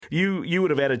You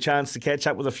would have had a chance to catch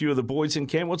up with a few of the boys in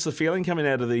camp. What's the feeling coming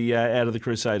out of the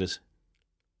Crusaders?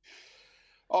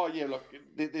 Oh yeah, look,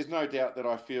 there's no doubt that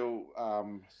I feel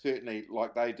certainly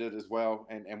like they did as well,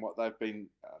 and what they've been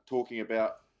talking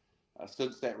about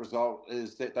since that result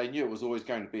is that they knew it was always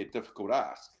going to be a difficult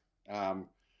ask, um,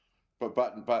 but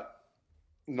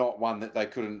not one that they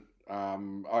couldn't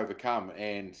overcome.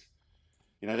 And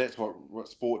that's what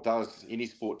sport does. Any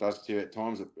sport does to you at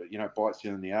times. It bites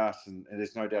you in the ass, and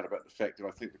there's no doubt about the fact that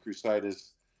I think the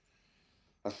Crusaders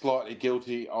are slightly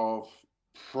guilty of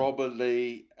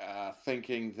probably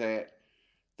thinking that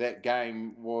that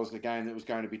game was a game that was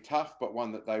going to be tough, but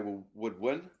one that they would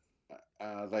win.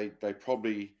 They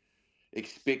probably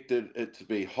expected it to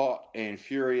be hot and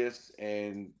furious,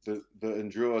 and the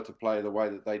Drua to play the way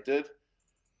that they did.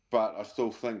 But I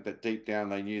still think that deep down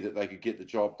they knew that they could get the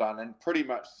job done, and pretty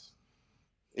much,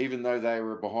 even though they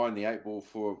were behind the eight ball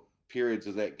for periods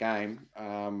of that game,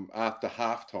 after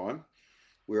halftime,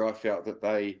 where I felt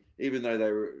that even though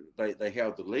they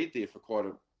held the lead there for quite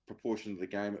a proportion of the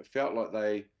game, it felt like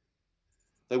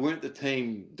they weren't the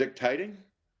team dictating.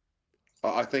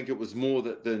 I think it was more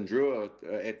that the Drua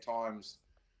at times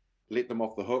let them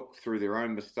off the hook through their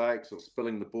own mistakes or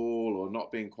spilling the ball or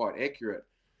not being quite accurate.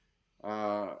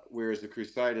 Whereas the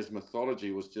Crusaders'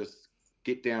 mythology was just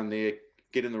get down there,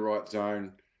 get in the right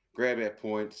zone, grab our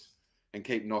points, and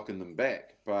keep knocking them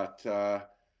back. But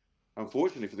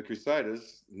unfortunately for the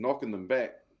Crusaders, knocking them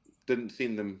back didn't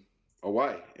send them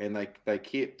away, and they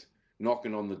kept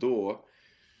knocking on the door,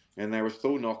 and they were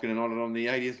still knocking on it on the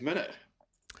 80th minute.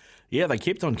 Yeah, they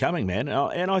kept on coming, man.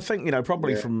 And I think,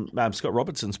 probably from Scott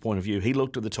Robertson's point of view, he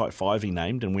looked at the tight five he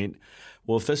named and went,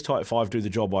 well, if this tight five do the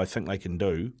job I think they can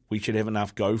do, we should have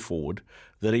enough go forward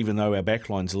that even though our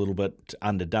backline's a little bit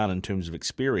underdone in terms of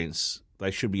experience,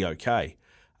 they should be okay.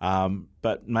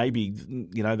 But maybe,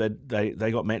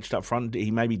 they got matched up front. He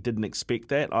maybe didn't expect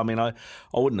that. I mean, I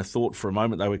wouldn't have thought for a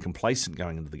moment they were complacent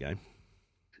going into the game.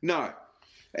 No,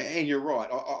 and you're right.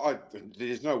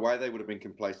 There's no way they would have been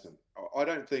complacent. I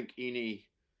don't think any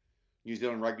New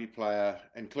Zealand rugby player,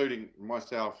 including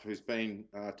myself, who's been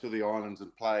to the islands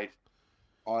and played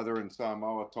either in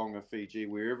Samoa, Tonga, Fiji,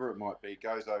 wherever it might be,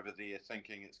 goes over there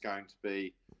thinking it's going to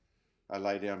be a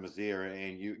lay-down misere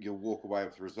and you'll walk away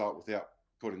with the result without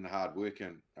putting the hard work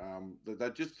in. They're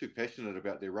just too passionate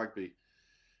about their rugby,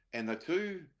 and they're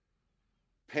too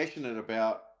passionate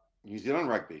about New Zealand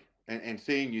rugby and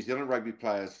seeing New Zealand rugby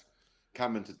players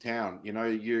come into town.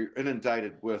 You're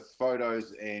inundated with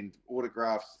photos and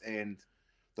autographs, and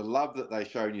the love that they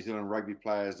show New Zealand rugby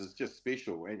players is just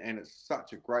special. And it's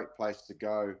such a great place to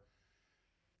go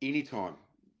anytime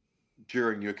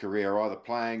during your career, either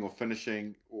playing or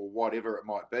finishing or whatever it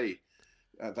might be.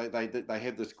 They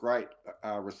have this great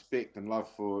respect and love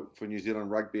for New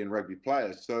Zealand rugby and rugby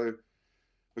players. So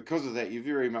because of that, you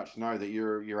very much know that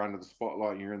you're under the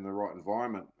spotlight and you're in the right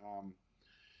environment.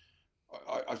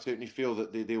 I certainly feel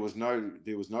that there was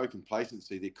no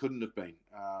complacency. There couldn't have been.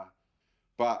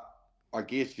 But I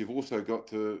guess you've also got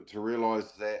to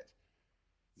realise that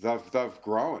they've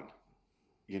grown,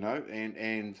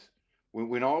 and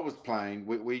when I was playing,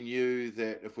 we knew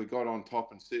that if we got on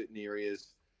top in certain areas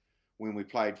when we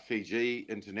played Fiji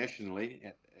internationally,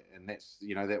 and that's,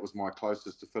 that was my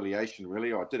closest affiliation,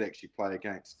 really. I did actually play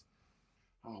against,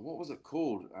 what was it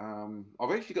called?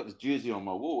 I've actually got this jersey on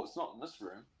my wall. It's not in this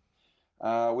room.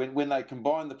 When they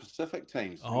combined the Pacific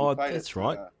teams. Oh, that's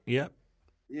right. Yeah.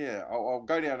 Yeah, I'll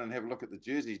go down and have a look at the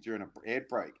jerseys during an ad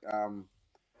break.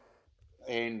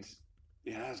 And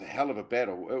it was a hell of a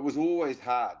battle. It was always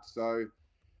hard. So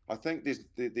I think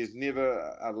there's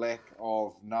never a lack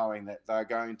of knowing that they're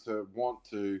going to want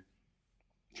to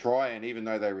try and, even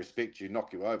though they respect you,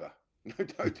 knock you over. No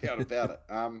doubt about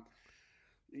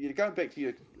it. Going back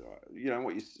to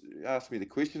what you asked me the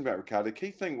question about, Ricardo, the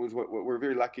key thing was what we're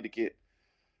very lucky to get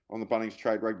on the Bunnings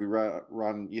Trade Rugby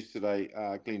run yesterday.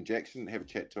 Glenn Jackson have a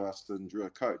chat to us, the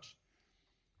Drua coach,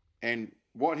 and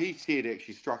what he said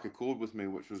actually struck a chord with me,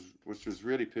 which was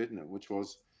really pertinent. Which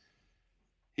was,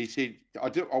 he said,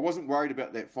 I wasn't worried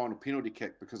about that final penalty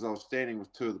kick because I was standing with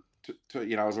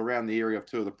I was around the area of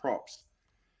two of the props,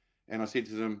 and I said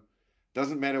to them,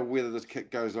 doesn't matter whether this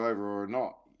kick goes over or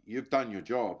not. You've done your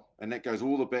job, and that goes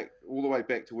all the way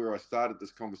back to where I started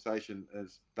this conversation.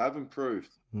 Is they've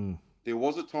improved. There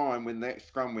was a time when that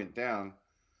scrum went down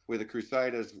where the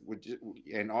Crusaders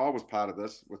and I was part of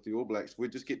this with the All Blacks,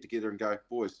 we'd just get together and go,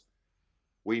 boys,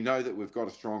 we know that we've got a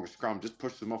stronger scrum. Just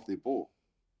push them off their ball.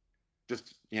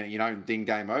 Just, then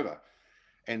game over.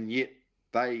 And yet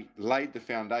they laid the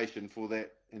foundation for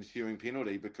that ensuing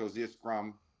penalty because their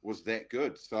scrum was that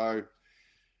good. So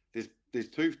there's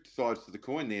two sides to the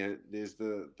coin there. There's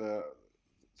the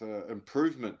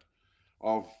improvement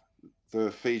of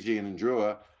the Fijian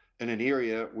Drua in an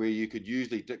area where you could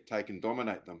usually dictate and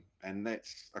dominate them, and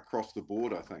that's across the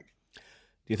board, I think.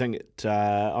 Do you think it?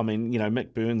 I mean,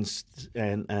 Mick Burns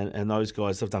and those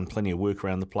guys have done plenty of work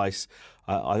around the place.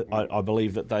 I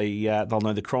believe that they'll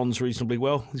know the Crons reasonably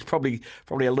well. There's probably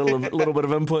a little bit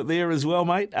of input there as well,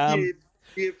 mate.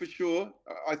 Yeah, for sure.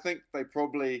 I think they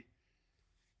probably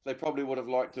would have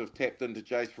liked to have tapped into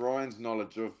Jace Ryan's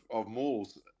knowledge of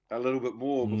Mauls a little bit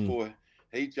more before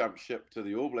he jumped ship to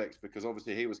the All Blacks, because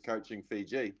obviously he was coaching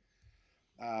Fiji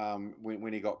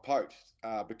when he got poached.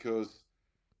 Because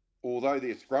although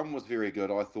their scrum was very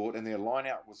good, I thought, and their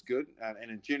line-out was good, and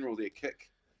in general their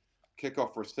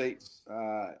kick-off receipts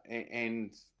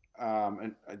and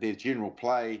their general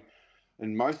play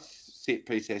in most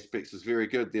set-piece aspects was very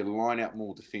good, their line-out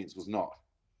Maul defence was not.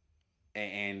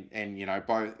 And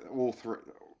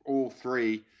all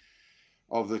three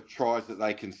of the tries that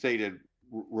they conceded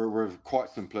were quite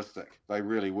simplistic. They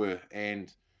really were.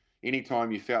 And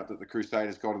anytime you felt that the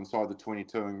Crusaders got inside the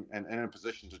 22 and in a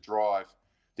position to drive,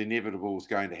 the inevitable was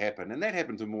going to happen. And that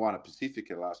happened to Moana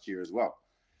Pacifica last year as well.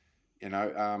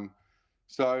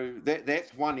 So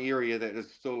that's one area that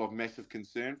is still of massive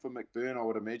concern for McBurn, I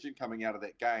would imagine, coming out of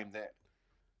that game, that,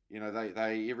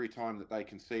 they every time that they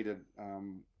conceded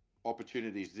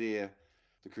opportunities there,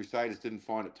 the Crusaders didn't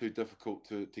find it too difficult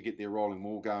to get their rolling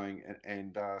maul going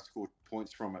and score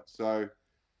points from it. So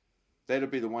that'll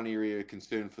be the one area of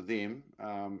concern for them.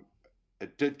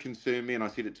 It did concern me, and I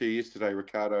said it to you yesterday,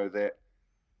 Ricardo,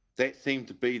 that seemed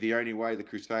to be the only way the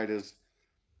Crusaders,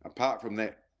 apart from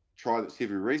that try that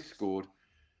Sevu Reece scored,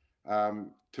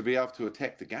 to be able to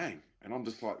attack the game. And I'm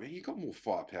just like, man, you got more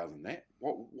firepower than that.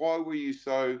 Why were you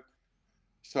so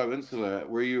insular?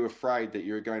 Were you afraid that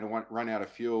you were going to run out of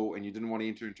fuel, and you didn't want to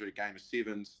enter into a game of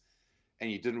sevens,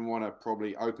 and you didn't want to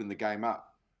probably open the game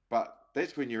up? But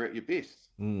that's when you're at your best,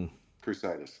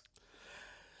 Crusaders.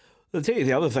 I'll tell you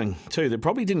the other thing too that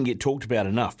probably didn't get talked about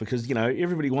enough, because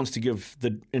everybody wants to give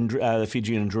the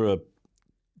Fijian Drua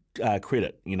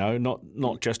credit,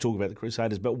 not just talk about the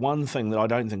Crusaders. But one thing that I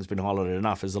don't think has been highlighted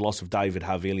enough is the loss of David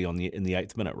Havili in the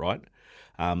 8th minute, right?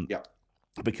 Yeah.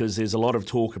 Because there's a lot of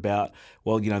talk about,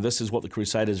 well, this is what the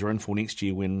Crusaders are in for next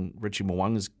year when Richie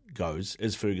Mwanga goes.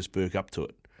 Is Fergus Burke up to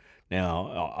it?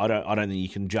 Now, I don't think you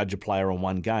can judge a player on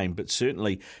one game, but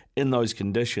certainly in those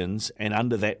conditions and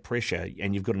under that pressure,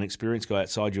 and you've got an experienced guy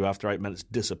outside you after 8 minutes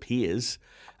disappears,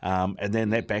 and then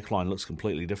that backline looks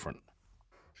completely different.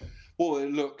 Well,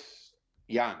 it looks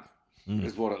young,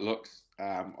 is what it looks.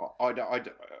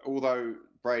 Although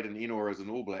Braden Enor is an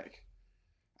All Black,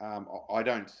 I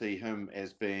don't see him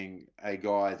as being a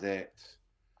guy that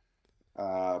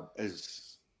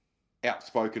is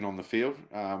outspoken on the field.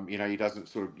 He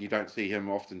doesn't you don't see him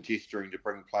often gesturing to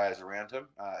bring players around him.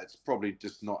 It's probably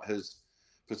just not his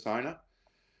persona.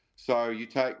 So you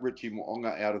take Richie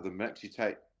Mo'onga out of the mix, you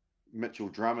take Mitchell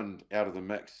Drummond out of the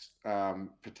mix,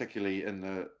 particularly in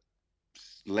the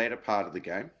latter part of the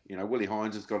game. Willie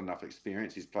Hines has got enough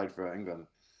experience. He's played for England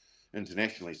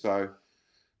internationally. So,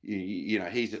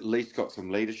 he's at least got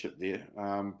some leadership there.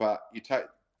 But you take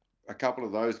a couple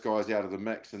of those guys out of the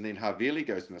mix, and then Havili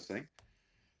goes missing.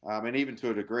 And even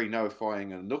to a degree, Noah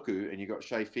Whainga and Nuku, and you've got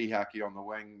Shea Fihaki on the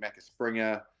wing, Macca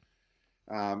Springer.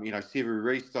 Sevu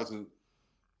Reece doesn't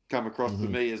come across to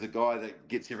me as a guy that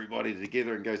gets everybody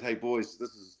together and goes, hey, boys,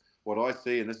 this is what I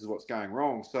see and this is what's going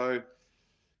wrong. So,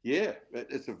 yeah,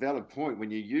 it's a valid point. When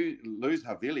you lose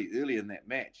Havili early in that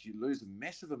match, you lose a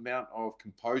massive amount of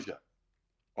composure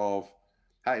of,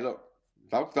 hey, look,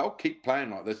 they'll keep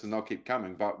playing like this and they'll keep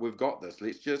coming, but we've got this.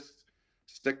 Let's just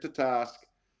stick to task.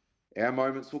 Our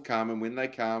moments will come, and when they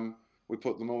come, we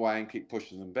put them away and keep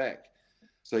pushing them back.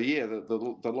 So, yeah,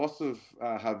 the loss of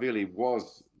Havili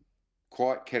was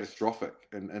quite catastrophic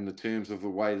in the terms of the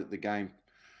way that the game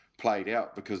played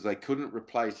out, because they couldn't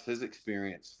replace his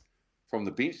experience from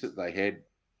the bench that they had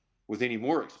with any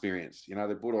more experience.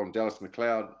 They brought on Dallas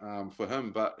McLeod for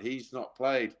him, but he's not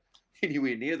played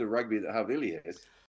anywhere near the rugby that Havili has.